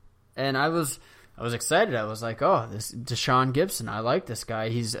 And I was excited. I was like, oh, this Deshaun Gibson, I like this guy.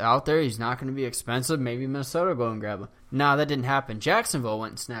 He's out there. He's not going to be expensive. Maybe Minnesota will go and grab him. Nah, that didn't happen. Jacksonville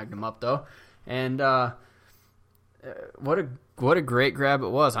went and snagged him up, though. And what a great grab it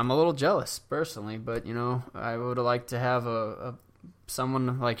was. I'm a little jealous, personally. But, I would have liked to have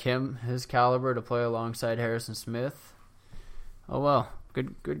someone like him, his caliber, to play alongside Harrison Smith. Oh, well.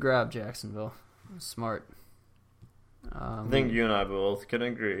 Good grab, Jacksonville. Smart. I think you and I both can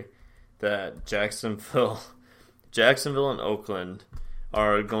agree that Jacksonville and Oakland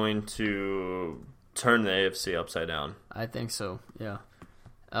are going to turn the AFC upside down. I think so, yeah.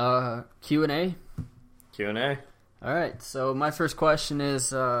 Q&A? Q&A. All right, so my first question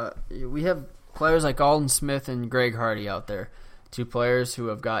is, we have players like Aldon Smith and Greg Hardy out there. 2 players who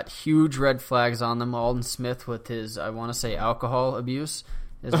have got huge red flags on them. Aldon Smith with his, I want to say, alcohol abuse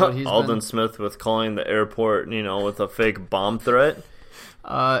is what he's Aldon Smith with calling the airport, with a fake bomb threat.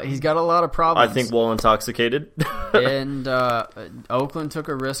 He's got a lot of problems. I think while intoxicated. And Oakland took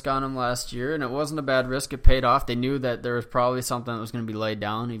a risk on him last year, and it wasn't a bad risk. It paid off. They knew that there was probably something that was going to be laid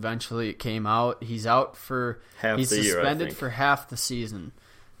down. Eventually, it came out. He's out for he's suspended for half the season.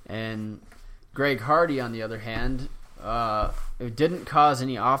 And Greg Hardy, on the other hand, it didn't cause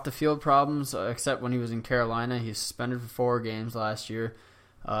any off-the-field problems except when he was in Carolina. He was suspended for 4 games last year.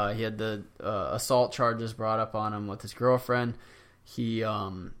 He had the assault charges brought up on him with his girlfriend. He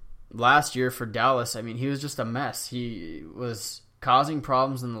last year for Dallas, I mean, he was just a mess. He was causing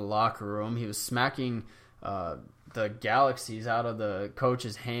problems in the locker room. He was smacking the galaxies out of the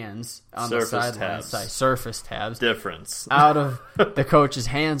coach's hands on the sidelines. Surface tabs. Difference. Out of the coach's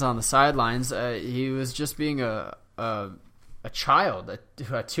hands on the sidelines. He was just being a child, a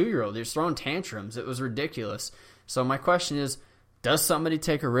 2-year-old. He was throwing tantrums. It was ridiculous. So my question is, does somebody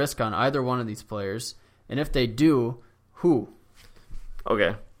take a risk on either one of these players? And if they do, who?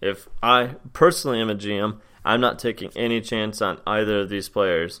 Okay, if I personally am a GM, I'm not taking any chance on either of these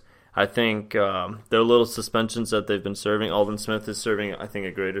players. I think their little suspensions that they've been serving, Aldon Smith is serving, I think,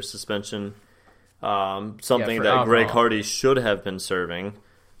 a greater suspension. Something that Greg Hardy should have been serving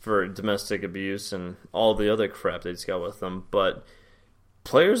for domestic abuse and all the other crap that he's got with them. But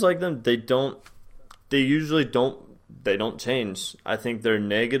players like them, they usually don't change. I think their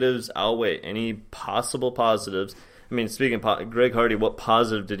negatives outweigh any possible positives. I mean, speaking of Greg Hardy, what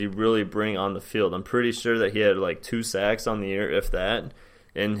positive did he really bring on the field? I'm pretty sure that he had like 2 sacks on the year, if that,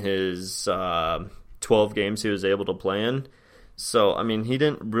 in his 12 games he was able to play in. So, I mean, he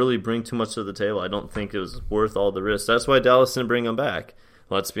didn't really bring too much to the table. I don't think it was worth all the risk. That's why Dallas didn't bring him back.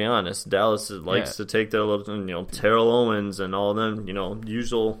 Let's be honest. Dallas likes to take their little, Terrell Owens and all them,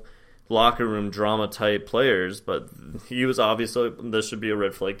 usual locker room drama type players, but he was obviously, this should be a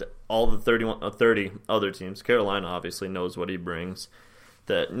red flag to all the 30 other teams. Carolina obviously knows what he brings,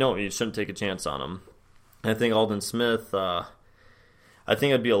 that no, you shouldn't take a chance on him. I think Aldon Smith, I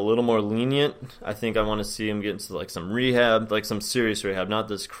think I'd be a little more lenient. I think I want to see him get into like some rehab, like some serious rehab, not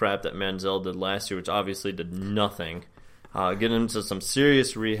this crap that Manziel did last year, which obviously did nothing. Get into some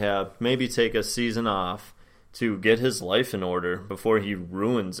serious rehab, maybe take a season off to get his life in order before he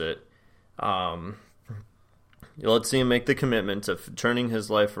ruins it. Let's see him make the commitment to turning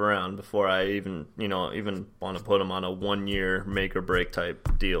his life around before I even want to put him on a 1-year make or break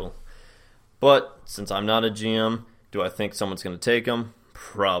type deal. But since I'm not a GM, do I think someone's going to take him?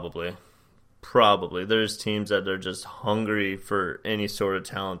 Probably. There's teams that are just hungry for any sort of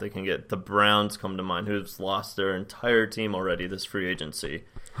talent they can get. The Browns come to mind, who've lost their entire team already this free agency.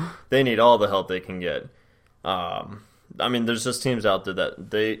 They need all the help they can get. I mean, there's just teams out there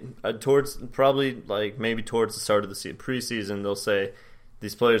that they towards the start of the preseason, they'll say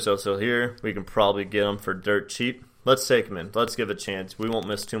these players are still here. We can probably get them for dirt cheap. Let's take them in. Let's give it a chance. We won't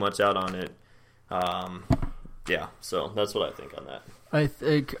miss too much out on it. So that's what I think on that. I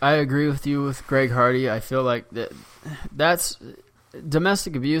think I agree with you with Greg Hardy. I feel like that's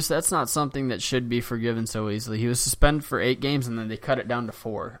domestic abuse. That's not something that should be forgiven so easily. He was suspended for 8 games and then they cut it down to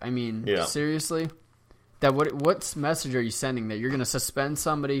 4. I mean, seriously. That what message are you sending that you're going to suspend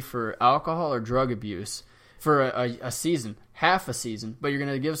somebody for alcohol or drug abuse for a season, half a season, but you're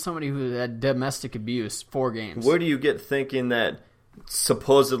going to give somebody who had domestic abuse 4 games? Where do you get thinking that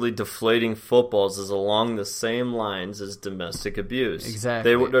supposedly deflating footballs is along the same lines as domestic abuse.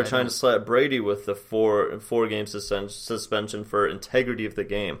 Exactly. They're trying to slap Brady with the four-game suspension for integrity of the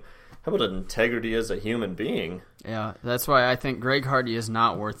game. How about integrity as a human being? Yeah, that's why I think Greg Hardy is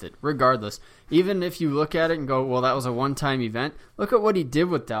not worth it, regardless. Even if you look at it and go, well, that was a one-time event, look at what he did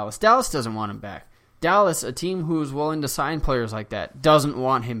with Dallas. Dallas doesn't want him back. Dallas, a team who is willing to sign players like that, doesn't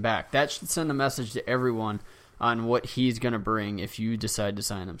want him back. That should send a message to everyone on what he's going to bring if you decide to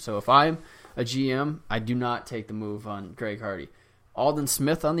sign him. So if I'm a GM, I do not take the move on Greg Hardy. Aldon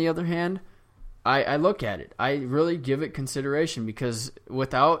Smith, on the other hand, I look at it. I really give it consideration because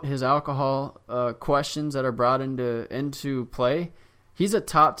without his alcohol questions that are brought into play, he's a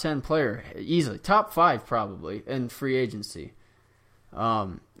top 10 player, easily. Top 5 probably in free agency.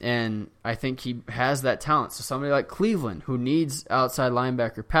 And I think he has that talent. So somebody like Cleveland, who needs outside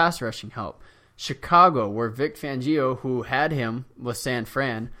linebacker pass rushing help. Chicago, where Vic Fangio, who had him with San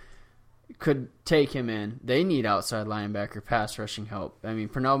Fran, could take him in. They need outside linebacker pass rushing help. I mean,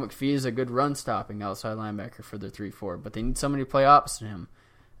 Pernell McPhee is a good run-stopping outside linebacker for their 3-4, but they need somebody to play opposite him,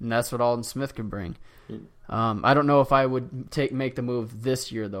 and that's what Aldon Smith could bring. I don't know if I would make the move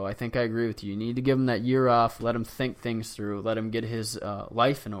this year, though. I think I agree with you. You need to give him that year off, let him think things through, let him get his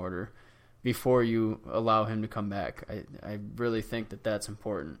life in order before you allow him to come back. I really think that that's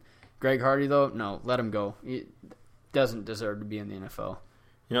important. Greg Hardy, though, no, let him go. He doesn't deserve to be in the NFL.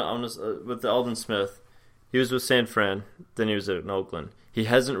 You know, with Aldon Smith, he was with San Fran, then he was in Oakland. He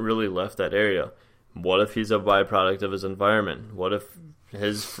hasn't really left that area. What if he's a byproduct of his environment? What if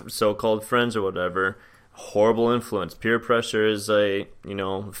his so-called friends or whatever, horrible influence, peer pressure is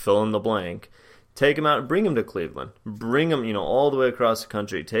fill in the blank. Take him out, bring him to Cleveland. Bring him, all the way across the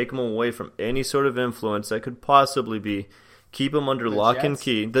country. Take him away from any sort of influence that could possibly be. Keep him under lock and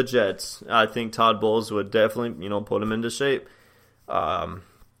key. The Jets. I think Todd Bowles would definitely, put him into shape.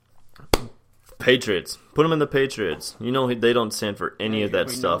 Patriots. Put him in the Patriots. They don't stand for any of that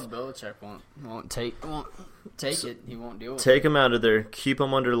stuff. Belichick won't take it. He won't do it. Take him out of there. Keep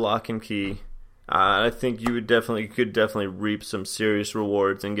him under lock and key. I think you could definitely reap some serious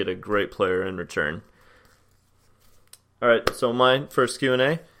rewards and get a great player in return. All right, so my first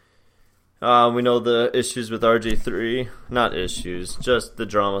Q&A. We know the issues with RG3. Not issues, just the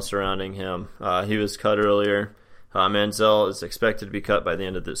drama surrounding him. He was cut earlier. Manziel is expected to be cut by the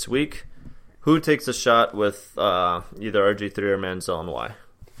end of this week. Who takes a shot with either RG3 or Manziel, and why?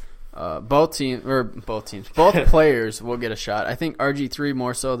 Both teams. Both players will get a shot. I think RG3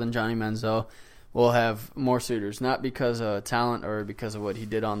 more so than Johnny Manziel will have more suitors, not because of talent or because of what he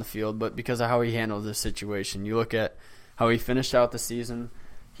did on the field, but because of how he handled this situation. You look at how he finished out the season.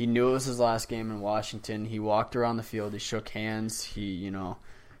 He knew it was his last game in Washington. He walked around the field. He shook hands. He,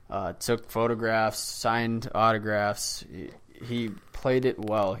 took photographs, signed autographs. He played it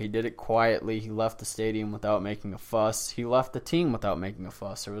well. He did it quietly. He left the stadium without making a fuss. He left the team without making a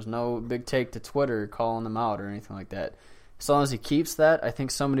fuss. There was no big take to Twitter calling him out or anything like that. As long as he keeps that, I think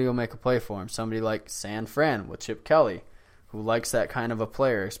somebody will make a play for him. Somebody like San Fran with Chip Kelly, who likes that kind of a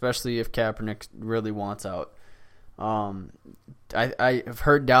player, especially if Kaepernick really wants out. I've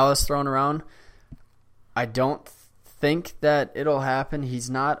heard Dallas thrown around. I don't think that it'll happen. He's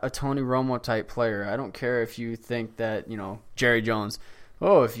not a Tony Romo type player. I don't care if you think that, Jerry Jones,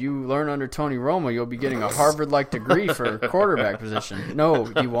 if you learn under Tony Romo, you'll be getting a Harvard-like degree for quarterback position. No,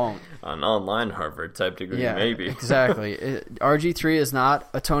 you won't. An online Harvard type degree, maybe. Exactly. RG3 is not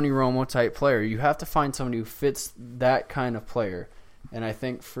a Tony Romo type player. You have to find somebody who fits that kind of player. And I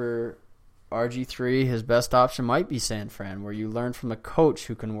think for RG3, his best option might be San Fran, where you learn from a coach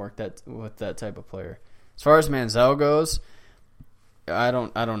who can work with that type of player. As far as Manziel goes, I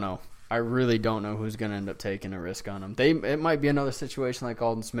don't know. I really don't know who's going to end up taking a risk on him. It might be another situation like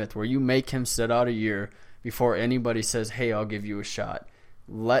Aldon Smith, where you make him sit out a year before anybody says, "Hey, I'll give you a shot."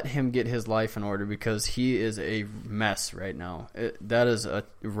 Let him get his life in order because he is a mess right now. That is a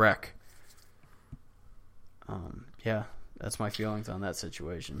wreck. That's my feelings on that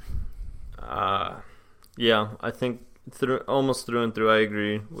situation. I think almost through and through, I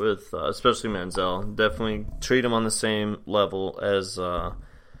agree with especially Manziel. Definitely treat him on the same level as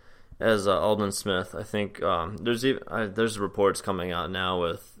Aldon Smith. I think there's reports coming out now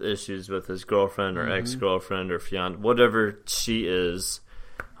with issues with his girlfriend or ex-girlfriend or fiance, whatever she is,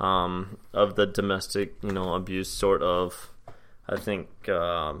 of the domestic abuse sort of. I think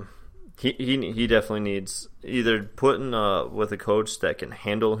he definitely needs either put in with a coach that can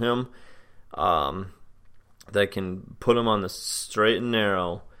handle him. That can put him on the straight and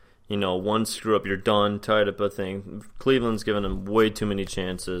narrow. One screw up, you're done type of thing. Cleveland's given him way too many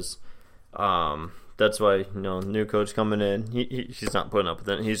chances. That's why new coach coming in, he's not putting up with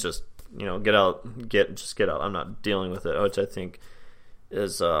it. He's just get out. I'm not dealing with it, which I think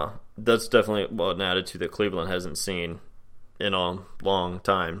is that's definitely an attitude that Cleveland hasn't seen in a long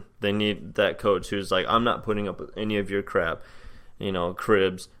time. They need that coach who's like, I'm not putting up with any of your crap.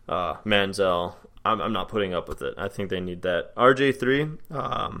 Cribbs, Manziel. I'm not putting up with it. I think they need that. RJ3,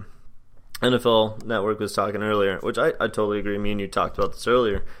 NFL Network was talking earlier, which I totally agree. Me and you talked about this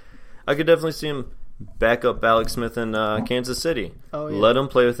earlier. I could definitely see him back up Alex Smith in Kansas City. Oh, yeah. Let him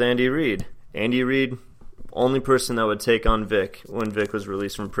play with Andy Reid. Andy Reid, only person that would take on Vic when Vic was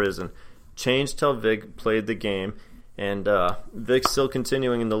released from prison. Changed till Vic played the game, and Vic's still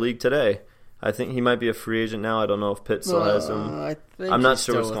continuing in the league today. I think he might be a free agent now. I don't know if Pitt still has him. I'm not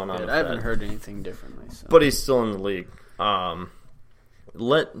sure what's going on with that. I haven't heard anything differently. So. But he's still in the league.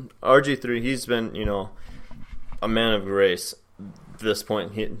 Let RG3, he's been, a man of grace at this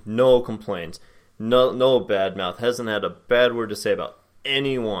point. No complaints. No bad mouth. Hasn't had a bad word to say about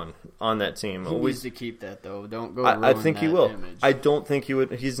anyone on that team. He needs to keep that, though. Don't go I think he will. Image. I don't think he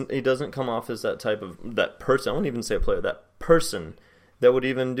would. He doesn't come off as that type of, that person. I won't even say a player. That person that would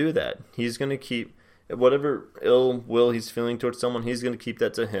even do that. He's going to keep whatever ill will he's feeling towards someone, he's going to keep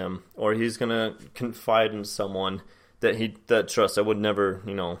that to him, or he's going to confide in someone that trusts. I would never,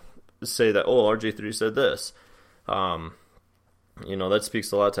 say that, oh, RJ3 said this. That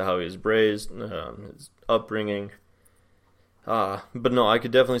speaks a lot to how he was raised, his upbringing. But no, I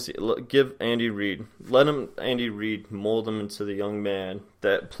could definitely see, give Andy Reid, Andy Reid mold him into the young man,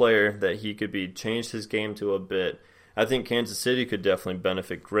 that player that he could be, change his game to a bit. I think Kansas City could definitely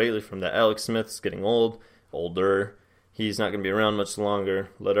benefit greatly from that. Alex Smith's getting older. He's not going to be around much longer.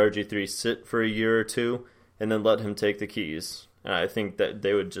 Let RG3 sit for a year or two, and then let him take the keys. And I think that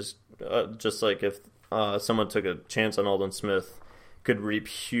they would just like if someone took a chance on Aldon Smith, could reap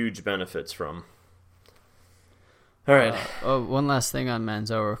huge benefits from. All right. One last thing on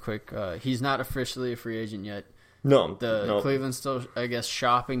Manziel real quick. He's not officially a free agent yet. No. Cleveland's still, I guess,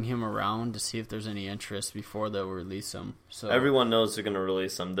 shopping him around to see if there's any interest before they'll release him. So everyone knows they're going to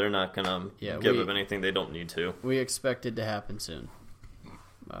release him. They're not going to give him anything they don't need to. We expect it to happen soon.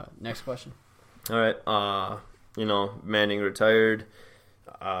 Next question. All right. Manning retired.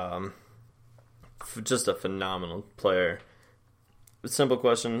 Just a phenomenal player. Simple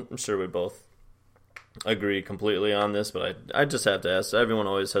question. I'm sure we both agree completely on this, but I just have to ask. Everyone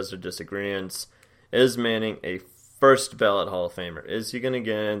always has their disagreements. Is Manning a first ballot Hall of Famer? Is he going to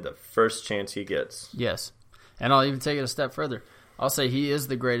get the first chance he gets? Yes. And I'll even take it a step further. I'll say he is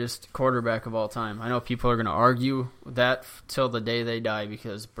the greatest quarterback of all time. I know people are going to argue that till the day they die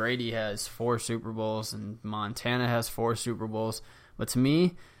because Brady has 4 Super Bowls and Montana has 4 Super Bowls. But to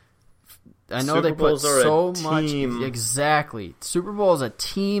me, I know they put so much. Exactly. Super Bowl is a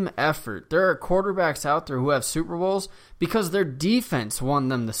team effort. There are quarterbacks out there who have Super Bowls because their defense won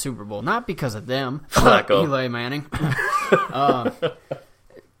them the Super Bowl, not because of them. Eli Manning.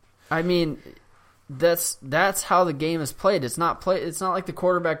 I mean, that's how the game is played. It's not like the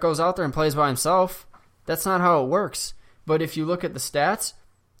quarterback goes out there and plays by himself. That's not how it works. But if you look at the stats,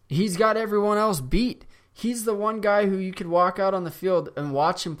 he's got everyone else beat. He's the one guy who you could walk out on the field and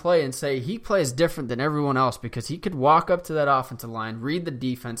watch him play and say he plays different than everyone else because he could walk up to that offensive line, read the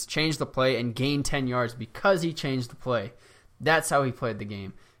defense, change the play, and gain 10 yards because he changed the play. That's how he played the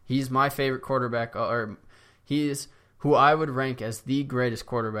game. He's my favorite quarterback, or he is who I would rank as the greatest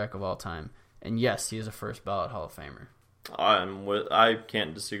quarterback of all time. And yes, he is a first ballot Hall of Famer. I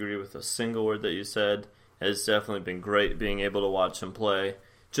can't disagree with a single word that you said. It's definitely been great being able to watch him play.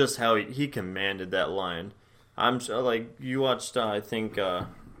 Just how he commanded that line. I'm like, you watched, I think,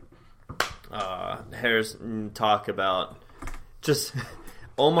 Harrison talk about just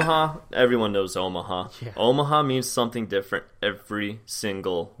Omaha. Everyone knows Omaha. Yeah. Omaha means something different every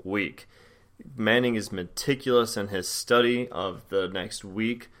single week. Manning is meticulous in his study of the next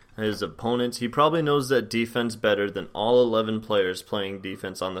week, his opponents. He probably knows that defense better than all 11 players playing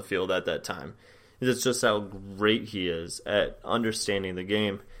defense on the field at that time. It's just how great he is at understanding the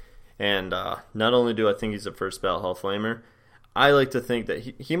game. And not only do I think he's a first ballot Hall of Famer, I like to think that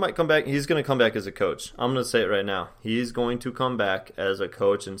he might come back. He's going to come back as a coach. I'm going to say it right now. He's going to come back as a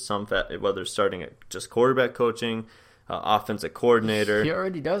coach in some whether starting at just quarterback coaching, offensive coordinator. He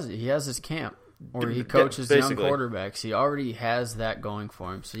already does it. He has his camp where he coaches young quarterbacks. He already has that going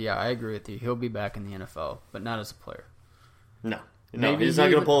for him. So, yeah, I agree with you. He'll be back in the NFL, but not as a player. No, he's not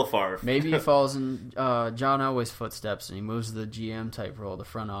going to pull a Favre. Maybe he falls in John Elway's footsteps and he moves to the GM type role, the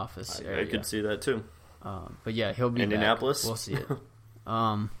front office area. I could see that too. But yeah, he'll be Indianapolis. Back. We'll see it.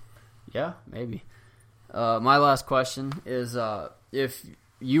 Yeah, maybe. My last question is: if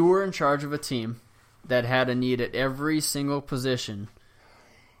you were in charge of a team that had a need at every single position,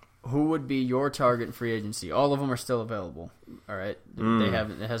 who would be your target in free agency? All of them are still available. All right, they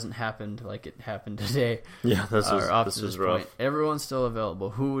haven't. It hasn't happened like it happened today. Yeah, this was rough. Everyone's still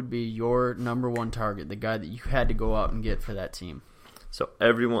available. Who would be your number one target? The guy that you had to go out and get for that team. So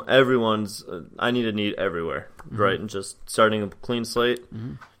everyone's. I need everywhere, right? And just starting a clean slate.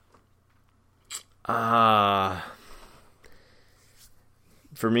 For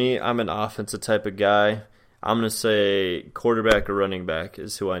me, I'm an offensive type of guy. I'm going to say quarterback or running back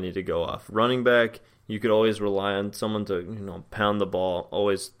is who I need to go off. Running back, you could always rely on someone to, pound the ball,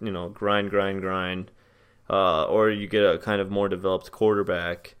 always, grind. Or you get a kind of more developed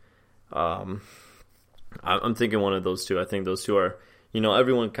quarterback. I'm thinking one of those two. I think those two are,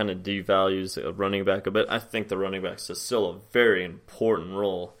 everyone kind of devalues a running back a bit. I think the running back is still a very important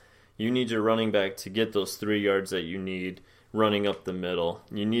role. You need your running back to get those 3 yards that you need running up the middle.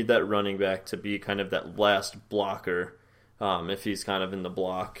 You need that running back to be kind of that last blocker if he's kind of in the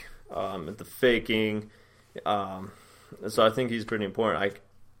block, at the faking. So I think he's pretty important.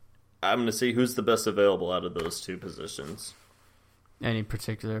 I'm going to see who's the best available out of those two positions. Any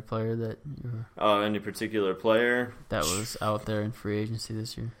particular player that any particular player that was out there in free agency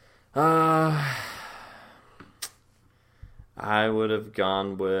this year? I would have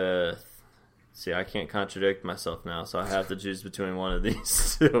gone with... See, I can't contradict myself now, so I have to choose between one of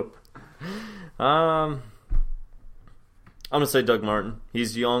these two. I'm going to say Doug Martin.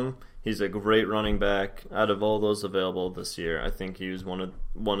 He's young. He's a great running back. Out of all those available this year, I think he was one of,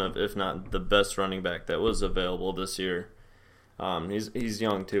 if not the best running back that was available this year. He's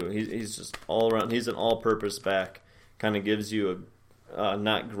young too. He's just all around. He's an all-purpose back. Kind of gives you a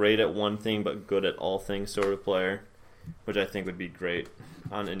not great at one thing, but good at all things sort of player, which I think would be great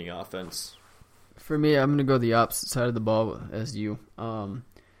on any offense. For me, I'm going to go the opposite side of the ball as you. I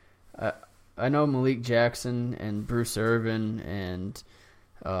know Malik Jackson and Bruce Irvin and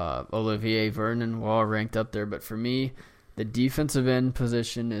Olivier Vernon were all ranked up there, but for me, the defensive end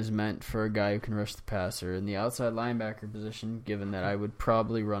position is meant for a guy who can rush the passer, and the outside linebacker position, given that I would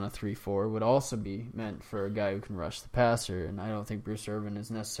probably run a 3-4, would also be meant for a guy who can rush the passer, and I don't think Bruce Irvin is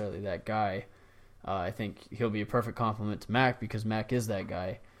necessarily that guy. I think he'll be a perfect complement to Mac because Mac is that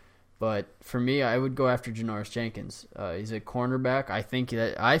guy. But for me, I would go after Janoris Jenkins. He's a cornerback. I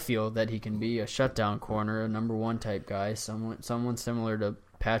feel that he can be a shutdown corner, a number one type guy, someone similar to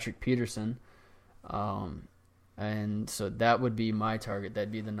Patrick Peterson. And so that would be my target.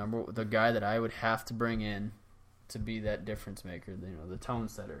 That'd be the guy that I would have to bring in to be that difference maker, the tone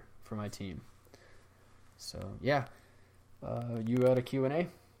setter for my team. So yeah, you had a Q&A?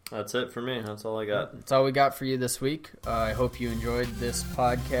 That's it for me. That's all I got. That's all we got for you this week. I hope you enjoyed this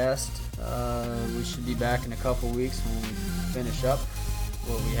podcast. We should be back in a couple weeks when we finish up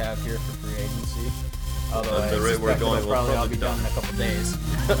what we have here for free agency. Although at the rate we're going, we'll probably all be done in a couple days.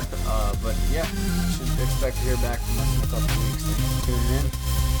 But yeah, you should expect to hear back from us in a couple weeks. Thanks for tuning in.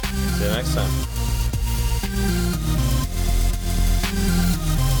 See you next time.